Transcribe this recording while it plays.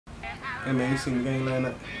Hey man, you seen the game last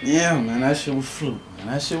night? Yeah, man, that shit was fluke, man.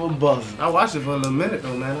 That shit was buzzing. I watched it for a little minute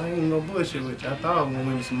though, man. I ain't no bullshit with you. I thought I was gonna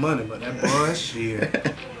win some money, but that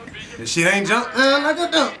bullshit. The shit ain't jump like a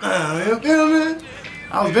dump. You feel me?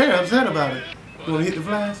 I was very upset about it. You wanna hit the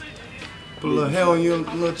flies? Put a little hair on your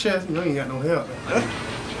little chest. You know you ain't got no hair.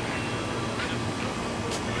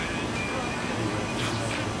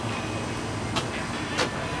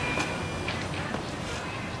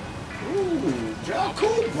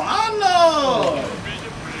 CUBANA!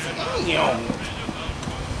 Damn!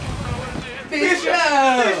 Fish the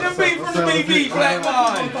beat from the BB, Black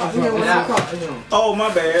Line! Oh, my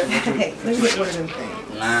bad. Hey, let me get one of them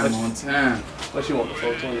things. Lime on time. What you want, the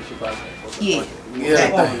 420? She probably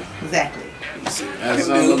Yeah, exactly. That's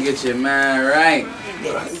all gonna get your mind right.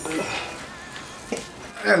 Yes.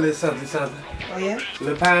 I got a little something. Oh, yeah? A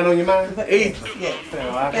little pine on your mind? Yes.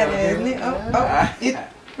 Well, I That got isn't it? Oh, it.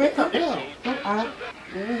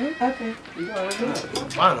 Okay.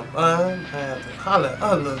 Bottom,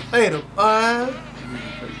 holla, later,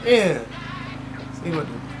 yeah. See what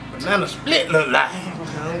the banana split look like.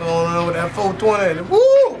 I'm going on with that 420. Woo!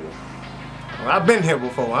 Well, I've been here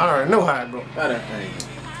before. I already know how it goes. Got that thing.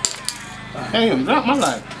 Damn, drop my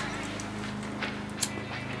life.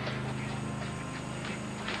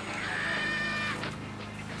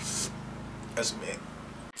 That's me.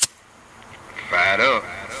 Fired up.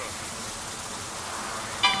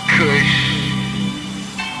 Kush.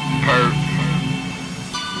 P.O.W.E.R.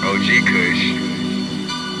 OG Kush.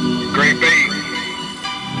 Great bait.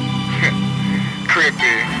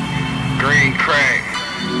 Crippy. Green crack.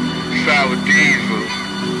 Sour diesel.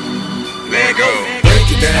 Let go. Break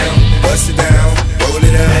it down, bust it down, roll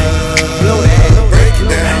it up. Break it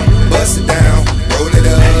down, bust it down, roll it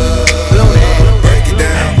up. Break it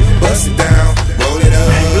down, bust it down, roll it up.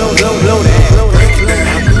 Break it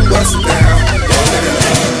down, bust it down, roll it up. Break, bust, roll.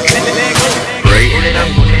 Break,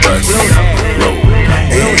 bust, roll.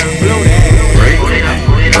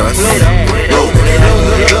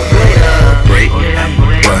 Break,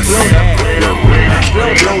 bust,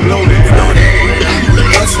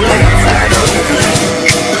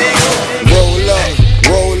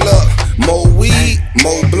 Roll up, more weed,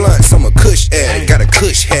 more blunts. I'm a kush addict, got a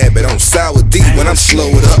kush habit. I'm sour D when I'm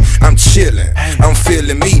slowed up. I'm chillin', I'm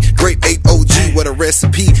feeling me. Grape 8 OG, what a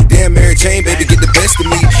recipe. Damn Mary Jane, baby, get the best of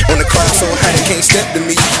me. On the cloud so high they can't step to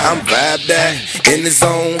me. I'm vibe that, in the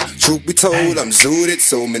zone. Truth be told, I'm zooted.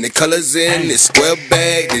 So many colors in this square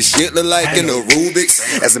bag. This shit look like in the Rubik's.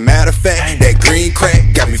 As a matter of fact, that green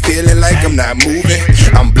crack got me feeling like I'm not moving.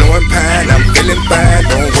 I'm blowing pine, I'm feeling fine.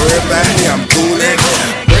 Don't worry about me, I'm coolin'.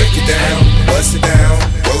 Break it down, bust it down,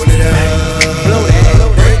 roll it up.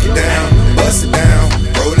 Break it down, bust it down,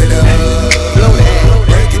 roll it up.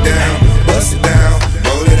 Break it down, bust it down,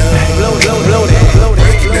 roll it up. Break it down,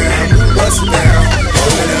 bust it down, roll it up.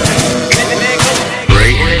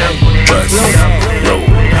 Break, bust, roll.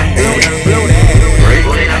 Break,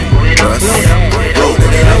 bust, roll.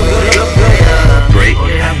 Break,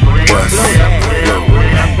 bust,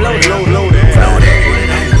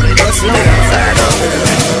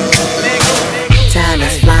 Time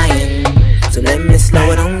is flying, so let me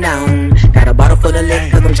slow it on down. Got a bottle full of liquor,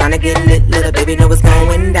 cause I'm tryna get lit. Little baby know what's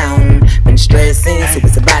going down. Been stressing, so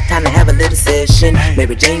it's about time to have a little session.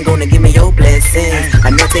 Mary Jane gonna give me your blessings.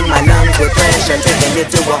 I'm melting my lungs with pressure, taking it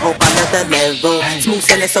to a whole another level. Smooth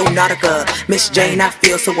sailing, so nautica. Miss Jane, I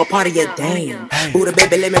feel so a part of your damn. Buddha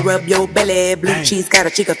baby, let me rub your belly. Blue cheese got a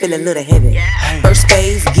chica feeling a little heavy. First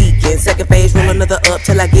phase, geeking. Second phase, roll another up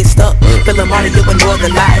till I get stuck. Feeling all of you with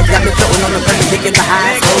northern lights. Got me floating on the perpendicular the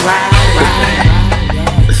highs. Go ride.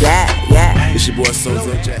 Yeah. It's your boy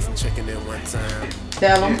SOZO JAXON checking in one time.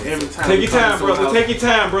 Tell them. Take your time, brother. Take your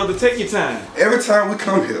time, brother. Take your time. Every time we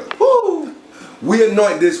come here, we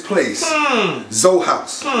anoint this place, ZO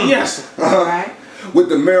House. Yes. Right. With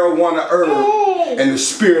the marijuana herb and the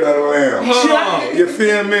spirit of the lamb. You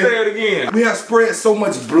feel me? Say it again. We have spread so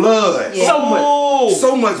much blood. Yeah.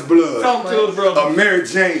 So much blood. Talk to us, brother. Of Mary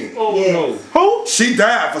Jane. No. Who? She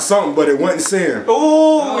died for something, but it wasn't sin.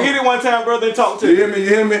 Ooh, hit it one time, brother, and talk to You hear me? You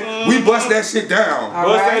hear me? We bust that shit down.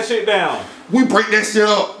 Bust that shit down. We break that shit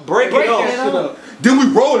up. Break it up. Then we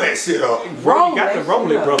roll that shit up. You got to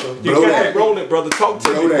roll it, brother. You Blow got that. to roll it, brother. Talk to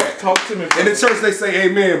Blow me. that. Talk to me, brother. In the church they say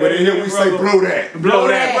amen, but in here we say blow that. Blow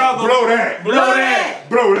that, brother. Blow that. Blow that.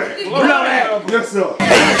 Blow that. Blow that. Yes, sir.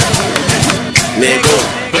 Let go.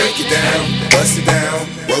 Break it down, bust it down,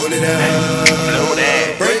 roll it up. Blow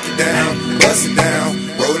that. Break it down, bust it down,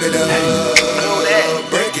 roll it up. Blow that.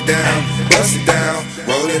 Break it down, bust it down,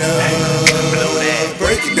 roll it up. Blow that.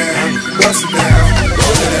 Break it down, bust it down,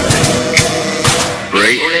 roll it up.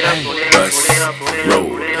 break, bust,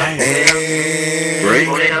 roll. Break,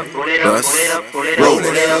 bust, roll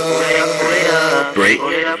it up. Break,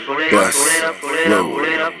 bust, roll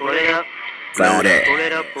it up. Blow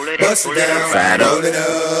that. Bust it down, Fat roll up. it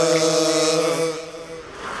up.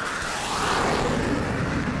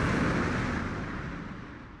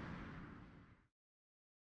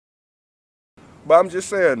 But I'm just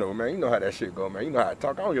saying though, man, you know how that shit go, man. You know how I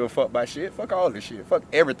talk. I don't give a fuck about shit. Fuck all this shit. Fuck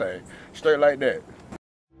everything. Straight like that.